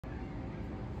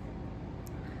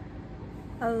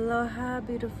Aloha,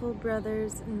 beautiful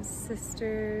brothers and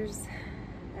sisters.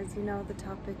 As you know, the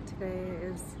topic today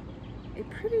is a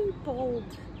pretty bold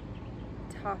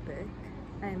topic,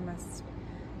 I must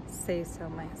say so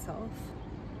myself.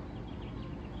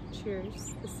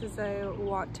 Cheers. This is a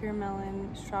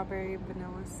watermelon strawberry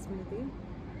vanilla smoothie.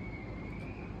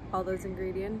 All those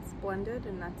ingredients blended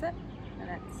and that's it. And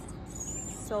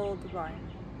it's so divine.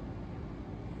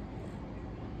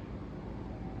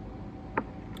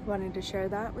 Wanted to share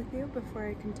that with you before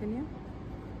I continue.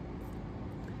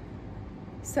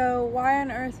 So why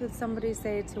on earth would somebody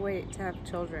say to wait to have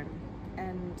children?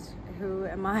 And who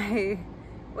am I?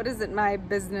 What is it my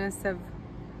business of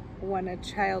when a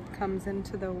child comes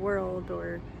into the world,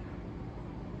 or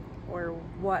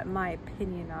what my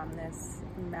opinion on this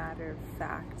matter of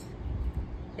fact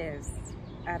is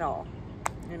at all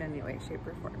in any way, shape,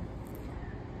 or form.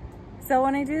 So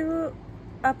when I do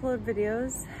upload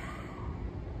videos,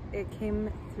 it came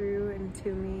through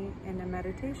into me in a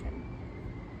meditation.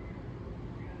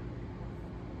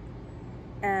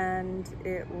 And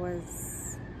it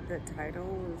was, the title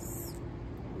was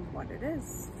what it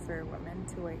is for women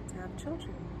to wait to have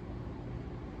children.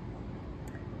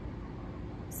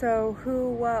 So who,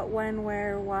 what, when,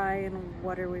 where, why, and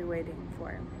what are we waiting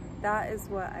for? That is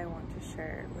what I want to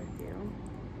share with you.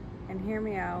 And hear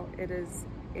me out, it is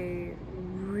a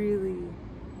really,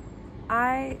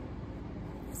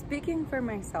 speaking for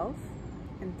myself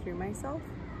and through myself,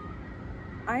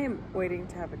 I am waiting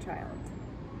to have a child.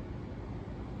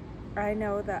 I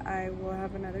know that I will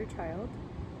have another child.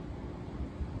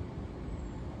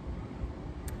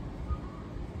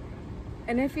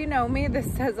 And if you know me,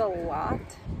 this says a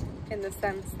lot in the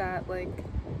sense that, like,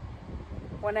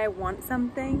 when I want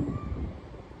something,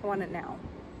 I want it now.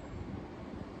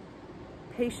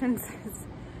 Patience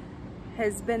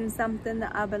has been something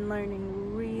that I've been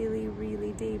learning really,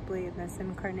 really deeply in this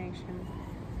incarnation.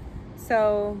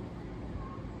 So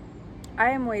I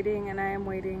am waiting, and I am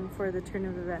waiting for the turn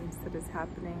of events that is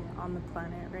happening on the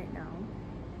planet right now.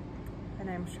 And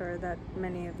I'm sure that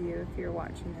many of you, if you're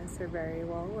watching this, are very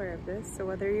well aware of this. So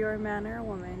whether you're a man or a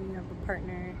woman, you have a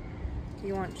partner,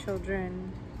 you want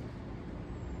children,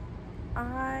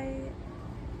 I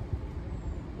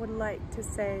would like to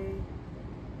say,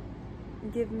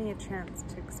 give me a chance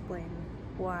to explain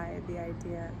why the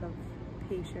idea of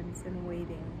patience and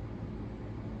waiting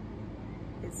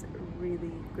is a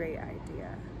really great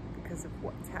idea because of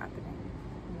what's happening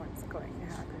and what's going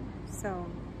to happen. So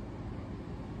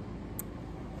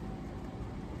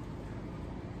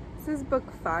this is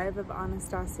book 5 of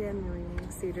Anastasia and the Ringing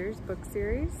Cedars book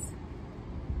series.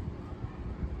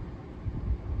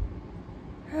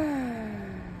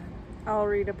 I'll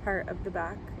read a part of the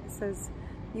back. It says,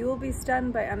 "You will be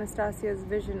stunned by Anastasia's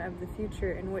vision of the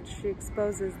future, in which she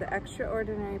exposes the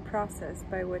extraordinary process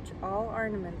by which all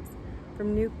armaments,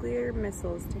 from nuclear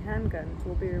missiles to handguns,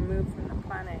 will be removed from the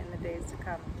planet in the days to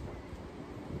come."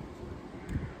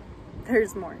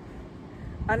 There's more.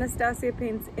 Anastasia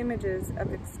paints images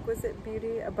of exquisite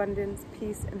beauty, abundance,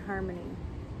 peace, and harmony.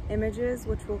 Images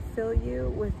which will fill you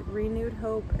with renewed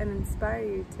hope and inspire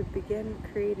you to begin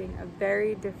creating a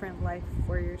very different life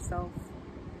for yourself.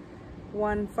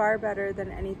 One far better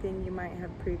than anything you might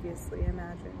have previously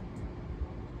imagined.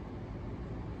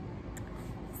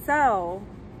 So,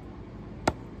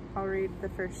 I'll read the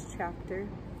first chapter,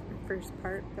 the first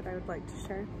part that I would like to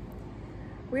share.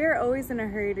 We are always in a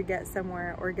hurry to get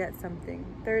somewhere or get something.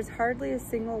 There is hardly a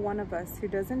single one of us who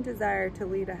doesn't desire to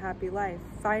lead a happy life,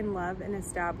 find love, and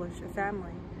establish a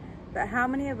family. But how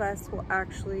many of us will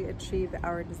actually achieve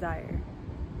our desire?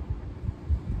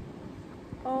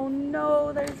 Oh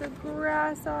no, there's a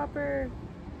grasshopper.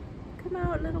 Come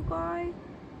out, little guy.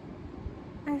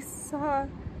 I saw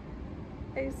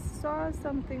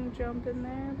something jump in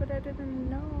there, but I didn't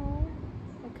know.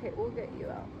 Okay, we'll get you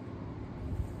out.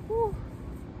 Whew.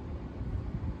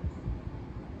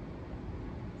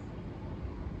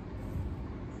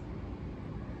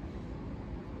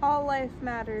 All life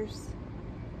matters.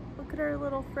 Look at our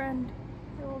little friend,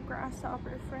 our little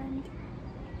grasshopper friend.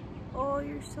 Oh,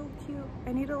 you're so cute.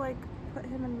 I need to, like, put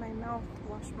him in my mouth to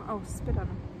wash my, oh, spit on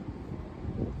him.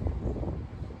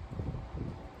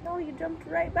 No, you jumped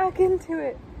right back into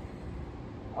it.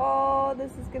 Oh,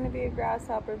 this is gonna be a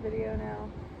grasshopper video now.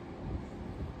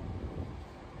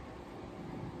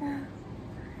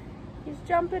 He's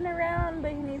jumping around,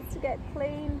 but he needs to get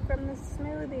clean from the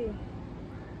smoothie.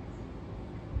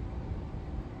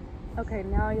 Okay,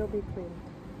 now you'll be clean.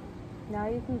 Now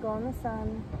you can go in the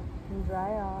sun and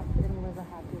dry off and live a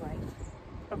happy life.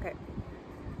 Okay.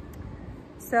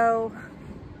 So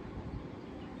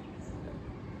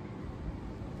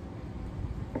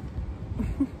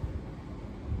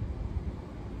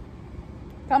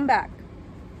Come back.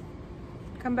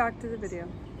 Come back to the video.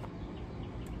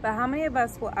 But how many of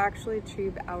us will actually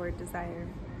achieve our desire?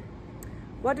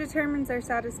 What determines our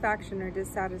satisfaction or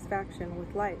dissatisfaction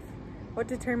with life? What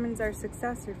determines our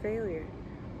success or failure?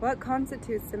 What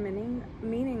constitutes the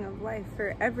meaning of life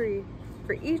for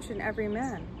each and every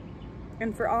man,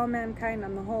 and for all mankind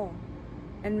on the whole?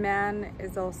 And man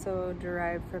is also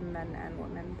derived from men and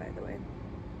women, by the way.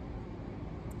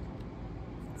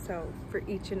 So for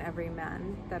each and every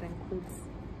man, that includes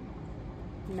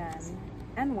men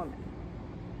and women.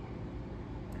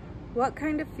 What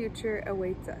kind of future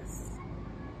awaits us?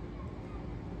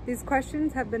 These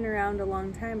questions have been around a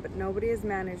long time, but nobody has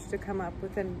managed to come up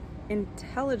with an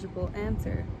intelligible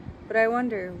answer. But I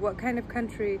wonder, what kind of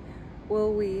country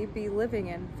will we be living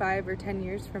in 5 or 10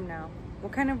 years from now?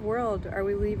 What kind of world are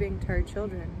we leaving to our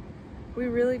children? We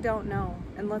really don't know,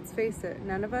 and let's face it,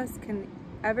 none of us can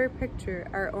ever picture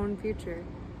our own future,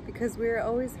 because we are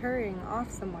always hurrying off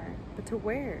somewhere, but to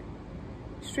where?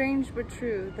 Strange but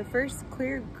true, the first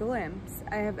clear glimpse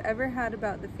I have ever had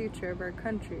about the future of our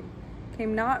country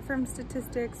came not from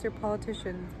statistics or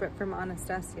politicians, but from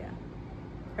Anastasia,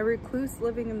 a recluse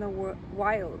living in the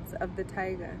wilds of the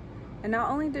taiga. And not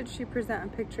only did she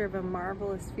present a picture of a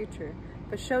marvelous future,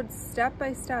 but showed step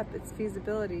by step its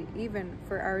feasibility even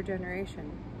for our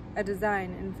generation, a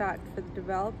design, in fact, for the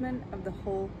development of the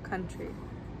whole country.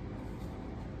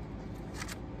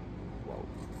 Whoa.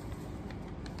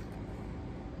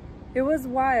 It was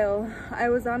while I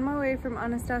was on my way from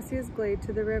Anastasia's glade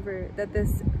to the river that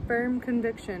this firm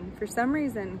conviction, for some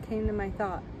reason, came to my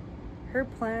thought. Her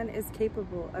plan is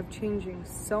capable of changing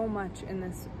so much in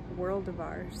this world of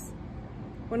ours.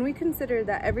 When we consider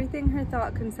that everything her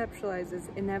thought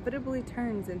conceptualizes inevitably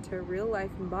turns into a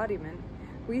real-life embodiment,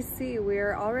 we see we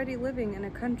are already living in a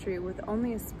country with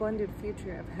only a splendid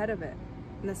future ahead of it.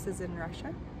 And this is in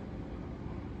Russia.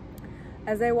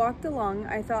 As I walked along,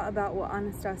 I thought about what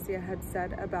Anastasia had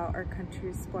said about our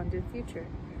country's splendid future.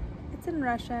 It's in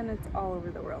Russia and it's all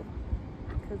over the world,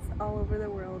 because all over the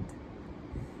world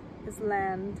is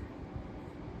land,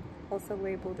 also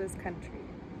labeled as country.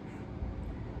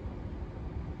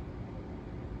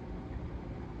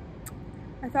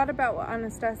 I thought about what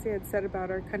Anastasia had said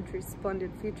about our country's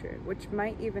splendid future, which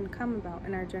might even come about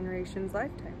in our generation's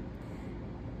lifetime.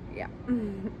 Yeah,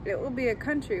 it will be a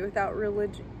country without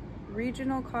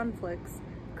regional conflicts,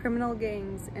 criminal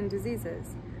gangs, and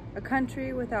diseases, a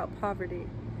country without poverty.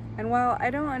 And while I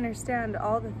don't understand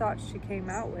all the thoughts she came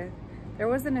out with, there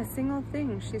wasn't a single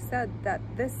thing she said that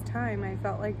this time I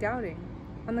felt like doubting.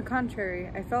 On the contrary,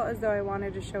 I felt as though I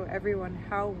wanted to show everyone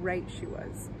how right she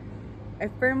was. I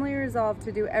firmly resolved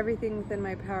to do everything within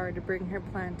my power to bring her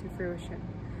plan to fruition.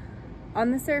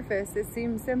 On the surface, it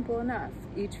seems simple enough.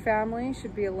 Each family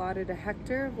should be allotted a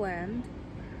hectare of land,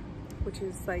 which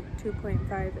is like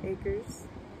 2.5 acres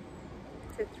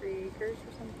to 3 acres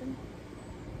or something.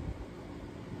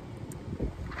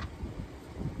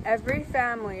 Every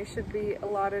family should be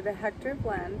allotted a hectare of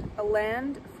land, a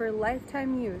land for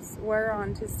lifetime use,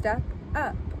 whereon to set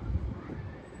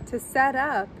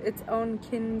up its own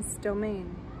kin's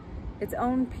domain, its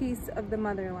own piece of the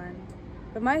motherland.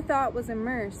 But my thought was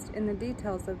immersed in the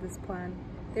details of this plan.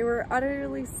 They were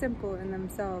utterly simple in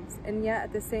themselves, and yet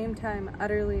at the same time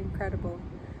utterly incredible.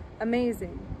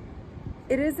 Amazing.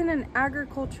 It isn't an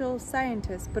agricultural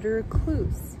scientist, but a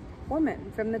recluse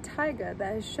woman from the taiga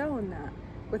that has shown that,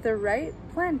 with the right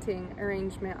planting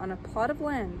arrangement on a plot of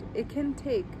land, it can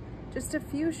take just a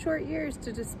few short years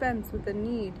to dispense with the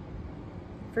need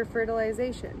for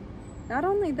fertilization. Not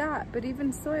only that, but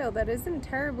even soil that isn't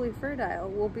terribly fertile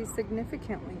will be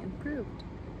significantly improved.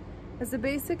 As a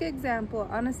basic example,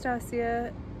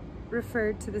 Anastasia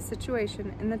referred to the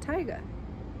situation in the taiga.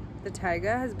 The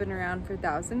taiga has been around for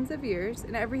thousands of years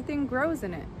and everything grows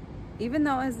in it, even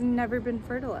though it has never been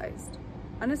fertilized.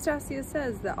 Anastasia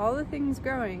says that all the things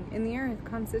growing in the earth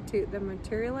constitute the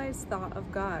materialized thought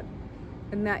of God,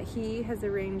 and that He has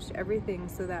arranged everything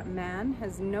so that man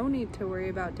has no need to worry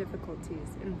about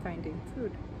difficulties in finding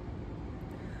food.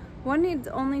 One needs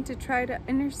only to try to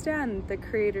understand the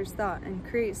Creator's thought and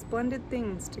create splendid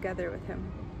things together with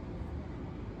Him.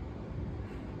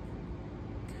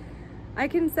 I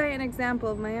can cite an example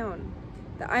of my own.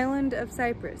 The island of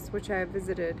Cyprus, which I have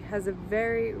visited, has a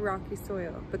very rocky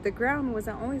soil, but the ground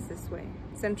wasn't always this way.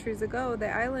 Centuries ago, the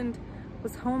island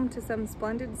was home to some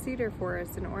splendid cedar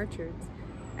forests and orchards,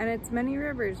 and its many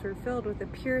rivers were filled with the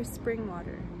purest spring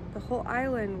water. The whole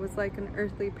island was like an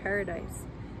earthly paradise.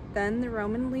 Then the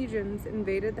Roman legions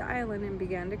invaded the island and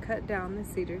began to cut down the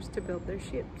cedars to build their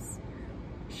ships.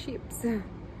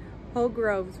 Whole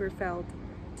groves were felled.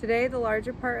 Today, the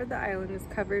larger part of the island is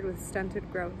covered with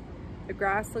stunted growth. The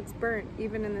grass looks burnt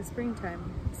even in the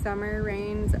springtime. Summer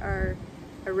rains are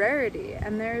a rarity,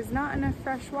 and there is not enough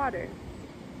fresh water.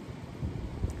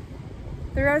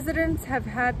 The residents have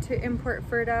had to import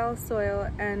fertile soil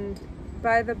and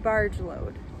by the barge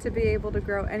load to be able to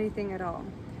grow anything at all.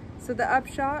 So the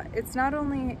upshot, it's not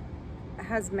only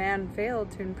has man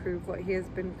failed to improve what he has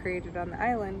been created on the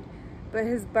island, but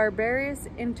his barbarous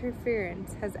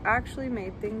interference has actually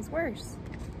made things worse.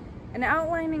 In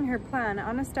outlining her plan,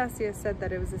 Anastasia said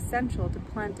that it was essential to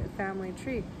plant a family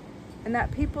tree, and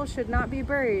that people should not be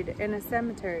buried in a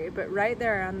cemetery, but right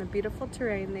there on the beautiful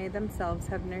terrain they themselves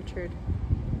have nurtured.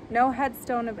 No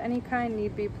headstone of any kind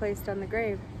need be placed on the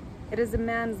grave. It is a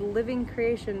man's living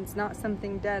creations, not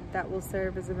something dead, that will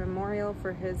serve as a memorial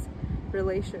for his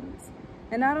relations.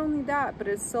 And not only that, but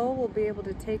his soul will be able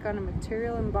to take on a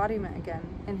material embodiment again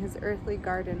in his earthly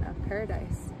garden of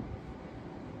paradise.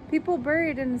 People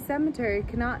buried in a cemetery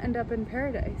cannot end up in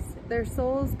paradise. Their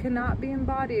souls cannot be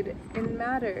embodied in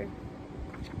matter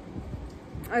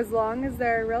as long as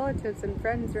there are relatives and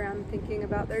friends around thinking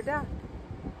about their death.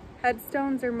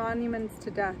 Headstones are monuments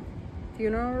to death.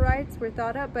 Funeral rites were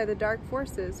thought up by the dark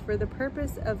forces for the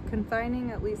purpose of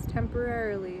confining, at least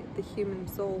temporarily, the human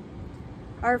soul.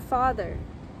 Our Father,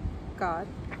 God,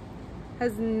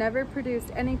 has never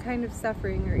produced any kind of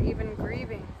suffering or even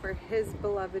grieving for his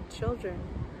beloved children.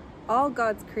 All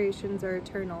God's creations are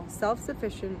eternal,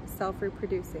 self-sufficient,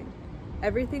 self-reproducing.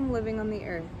 Everything living on the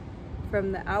earth,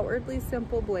 from the outwardly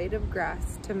simple blade of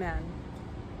grass to man,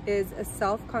 is a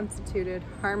self-constituted,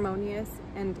 harmonious,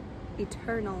 and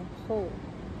eternal whole.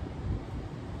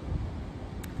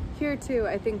 Here too,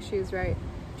 I think she is right.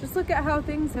 Just look at how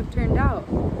things have turned out.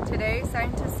 Today,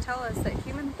 scientists tell us that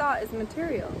human thought is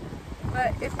material.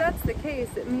 But if that's the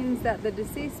case, it means that the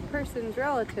deceased person's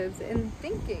relatives, in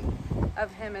thinking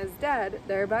of him as dead,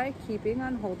 thereby keeping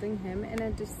on holding him in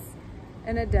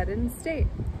a deadened state,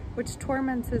 which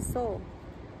torments his soul.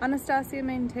 Anastasia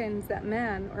maintains that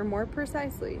man, or more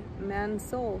precisely, man's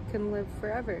soul, can live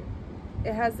forever.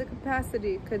 It has the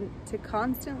capacity to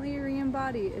constantly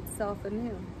re-embody itself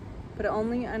anew, but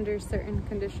only under certain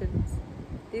conditions.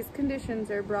 These conditions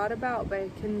are brought about by a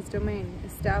kin's domain,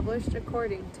 established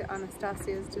according to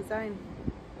Anastasia's design.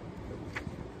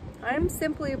 I am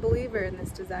simply a believer in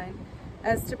this design.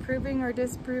 As to proving or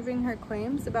disproving her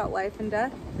claims about life and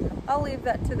death, I'll leave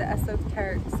that to the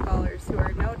esoteric scholars who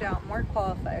are no doubt more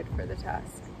qualified for the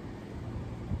task.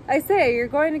 I say, you're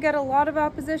going to get a lot of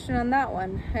opposition on that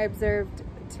one, I observed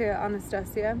to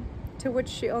Anastasia, to which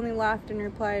she only laughed and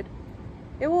replied,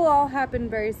 "It will all happen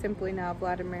very simply now,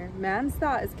 Vladimir. Man's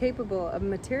thought is capable of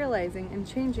materializing and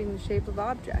changing the shape of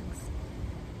objects,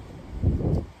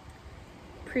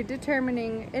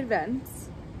 predetermining events,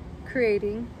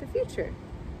 creating the future.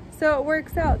 So it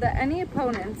works out that any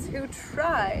opponents who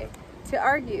try to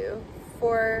argue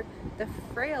for the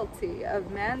frailty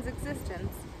of man's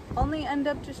existence only end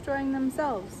up destroying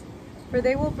themselves, for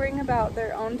they will bring about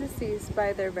their own decease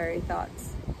by their very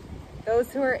thoughts.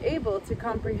 Those who are able to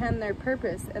comprehend their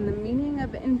purpose and the meaning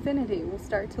of infinity will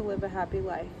start to live a happy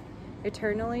life,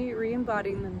 eternally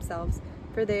re-embodying themselves,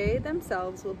 for they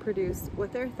themselves will produce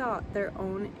with their thought their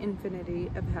own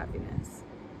infinity of happiness."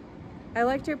 I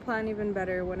liked her plan even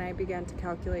better when I began to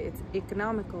calculate its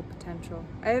economical potential.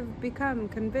 I have become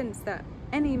convinced that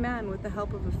any man, with the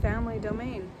help of a family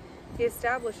domain he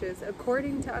establishes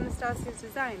according to Anastasia's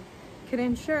design, can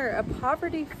ensure a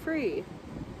poverty-free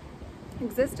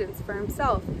existence for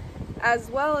himself,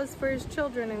 as well as for his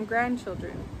children and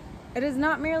grandchildren. It is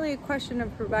not merely a question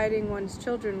of providing one's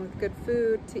children with good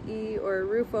food to eat or a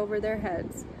roof over their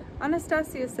heads.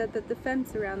 Anastasia said that the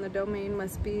fence around the domain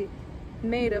must be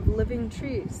made of living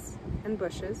trees and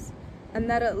bushes, and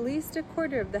that at least a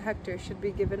quarter of the hectare should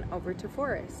be given over to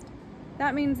forest.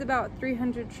 That means about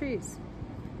 300 trees.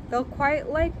 They'll quite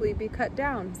likely be cut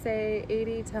down, say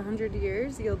 80 to 100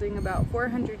 years, yielding about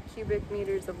 400 cubic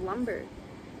meters of lumber.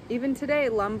 Even today,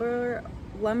 lumber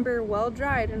well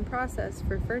dried and processed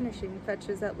for furnishing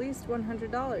fetches at least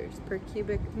 $100 per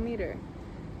cubic meter.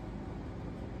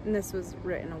 And this was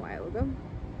written a while ago.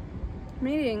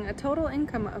 Meaning a total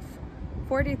income of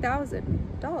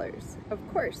 $40,000. Of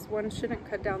course, one shouldn't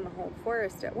cut down the whole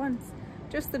forest at once,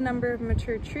 just the number of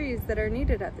mature trees that are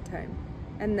needed at the time,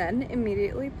 and then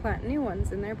immediately plant new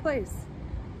ones in their place.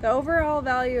 The overall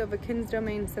value of a kin's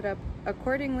domain set up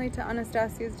accordingly to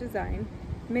Anastasia's design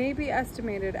may be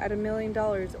estimated at $1 million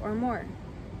or more,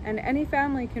 and any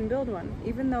family can build one,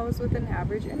 even those with an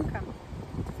average income.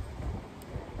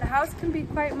 The house can be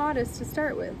quite modest to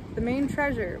start with. The main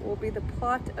treasure will be the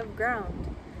plot of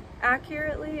ground.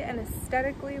 accurately and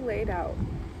aesthetically laid out.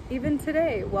 Even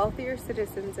today, wealthier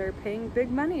citizens are paying big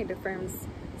money to firms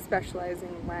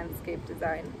specializing in landscape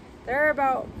design. There are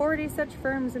about 40 such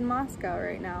firms in Moscow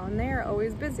right now, and they are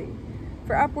always busy.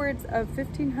 For upwards of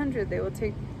 1,500, they will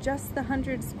take just the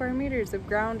 100 square meters of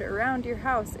ground around your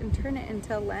house and turn it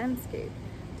into a landscape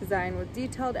design with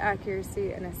detailed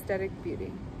accuracy and aesthetic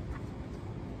beauty.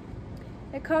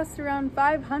 It costs around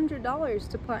 $500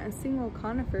 to plant a single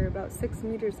conifer about 6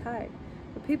 meters high.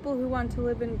 But people who want to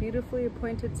live in beautifully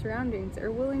appointed surroundings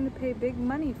are willing to pay big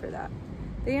money for that.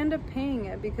 They end up paying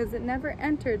it because it never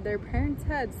entered their parents'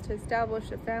 heads to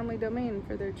establish a family domain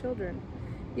for their children.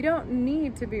 You don't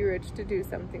need to be rich to do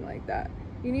something like that.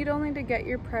 You need only to get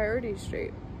your priorities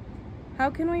straight. How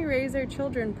can we raise our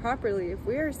children properly if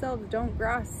we ourselves don't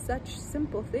grasp such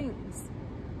simple things?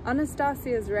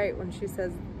 Anastasia is right when she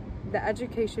says the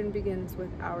education begins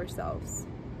with ourselves.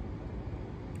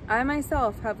 I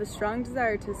myself have a strong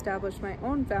desire to establish my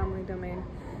own family domain,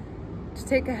 to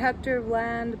take a hectare of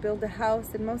land, build a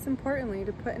house, and most importantly,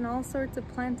 to put in all sorts of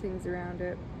plantings around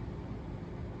it.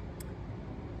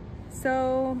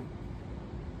 So,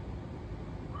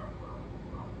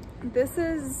 this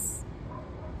is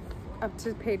up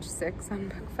to page 6 on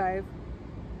book 5.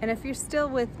 And if you're still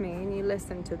with me and you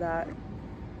listen to that,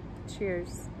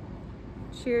 cheers.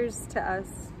 Cheers to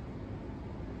us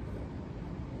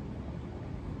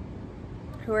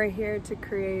who are here to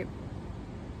create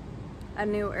a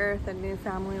new earth, a new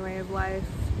family way of life.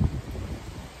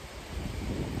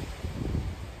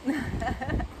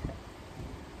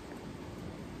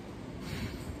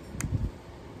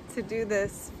 To do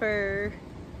this for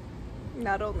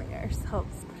not only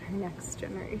ourselves, but our next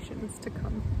generations to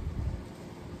come.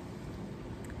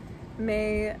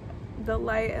 May the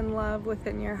light and love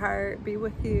within your heart be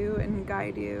with you and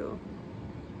guide you.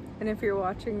 And if you're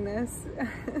watching this,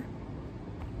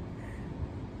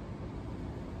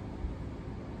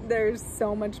 there's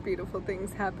so much beautiful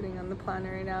things happening on the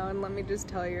planet right now, and let me just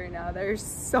tell you right now, there's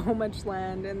so much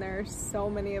land and there are so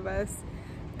many of us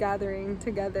gathering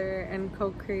together and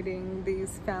co-creating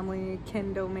these family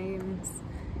kin domains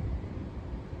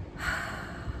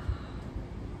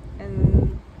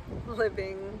and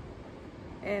living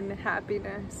in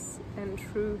happiness and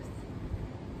truth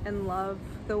and love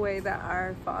the way that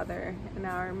our Father and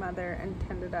our Mother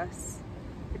intended us.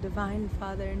 The Divine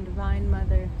Father and Divine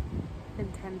Mother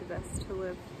intended us to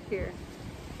live here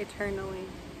eternally,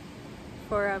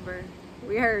 forever.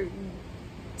 We are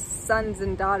sons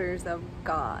and daughters of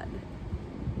God.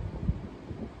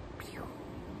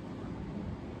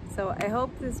 So I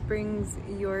hope this brings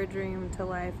your dream to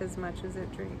life as much as it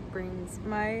brings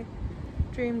my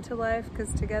dream to life,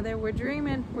 because together we're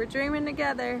dreaming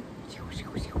together.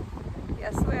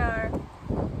 Yes, we are.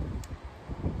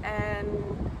 And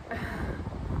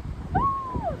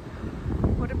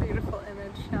what a beautiful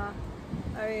image, huh?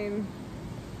 I mean,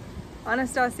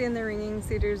 Anastasia and the Ringing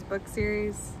Cedars book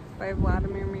series by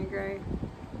Vladimir Migray.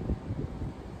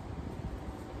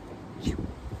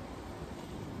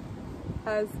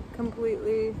 Has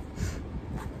completely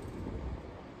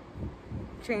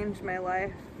changed my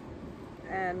life,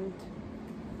 and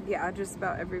yeah, just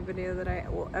about every video that I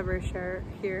will ever share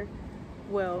here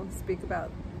will speak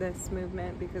about this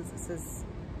movement, because this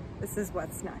is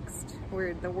what's next.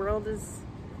 The world is,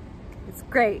 it's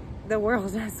great. The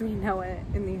world as we know it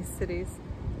in these cities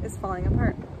is falling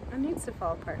apart. It needs to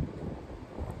fall apart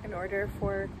in order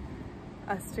for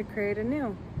us to create a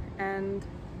new. And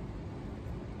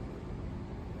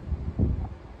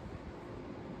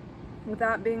with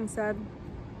that being said,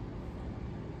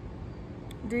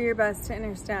 do your best to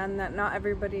understand that not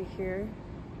everybody here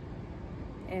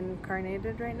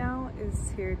incarnated right now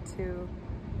is here to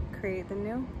create the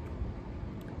new.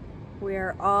 We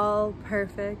are all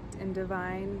perfect and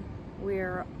divine. We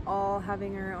are all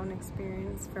having our own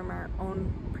experience from our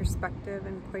own perspective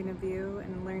and point of view,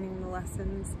 and learning the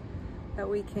lessons that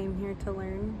we came here to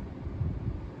learn.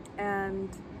 And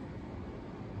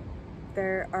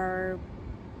there are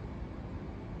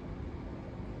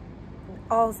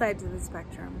all sides of the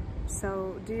spectrum.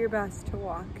 So do your best to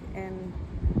walk in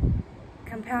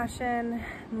compassion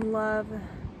and love.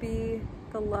 Be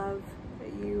the love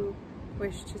that you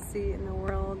wish to see in the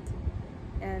world,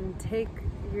 and take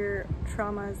your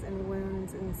traumas and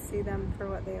wounds and see them for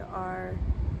what they are.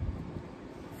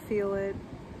 Feel it.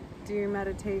 Do your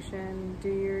meditation. Do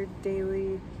your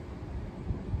daily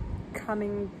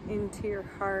coming into your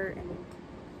heart and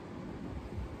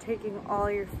taking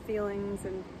all your feelings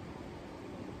and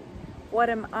what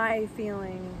am I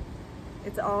feeling?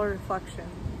 It's all reflection.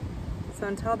 So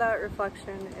until that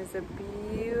reflection is a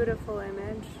beautiful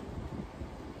image,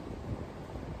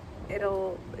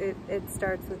 it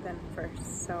starts within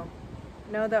first. So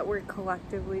know that we're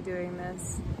collectively doing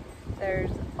this.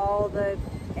 There's all the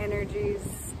energies,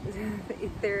 the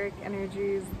etheric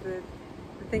energies, the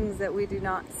things that we do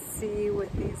not see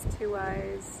with these two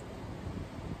eyes.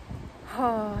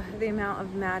 Oh, the amount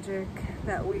of magic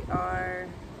that we are,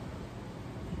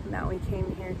 that we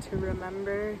came here to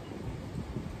remember.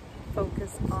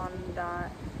 Focus on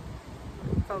that.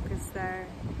 Focus there.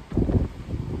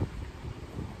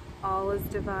 All is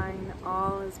divine.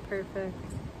 All is perfect.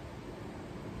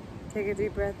 Take a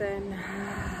deep breath in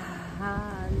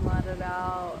and let it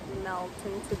out. Melt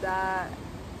into that.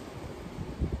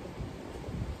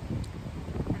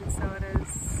 And so it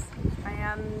is. I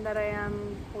am that I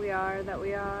am. We are that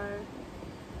we are.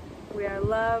 We are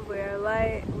love. We are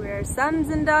light. We are sons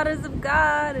and daughters of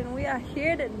God. And we are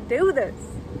here to do this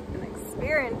and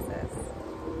experience this.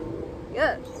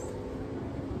 Yes.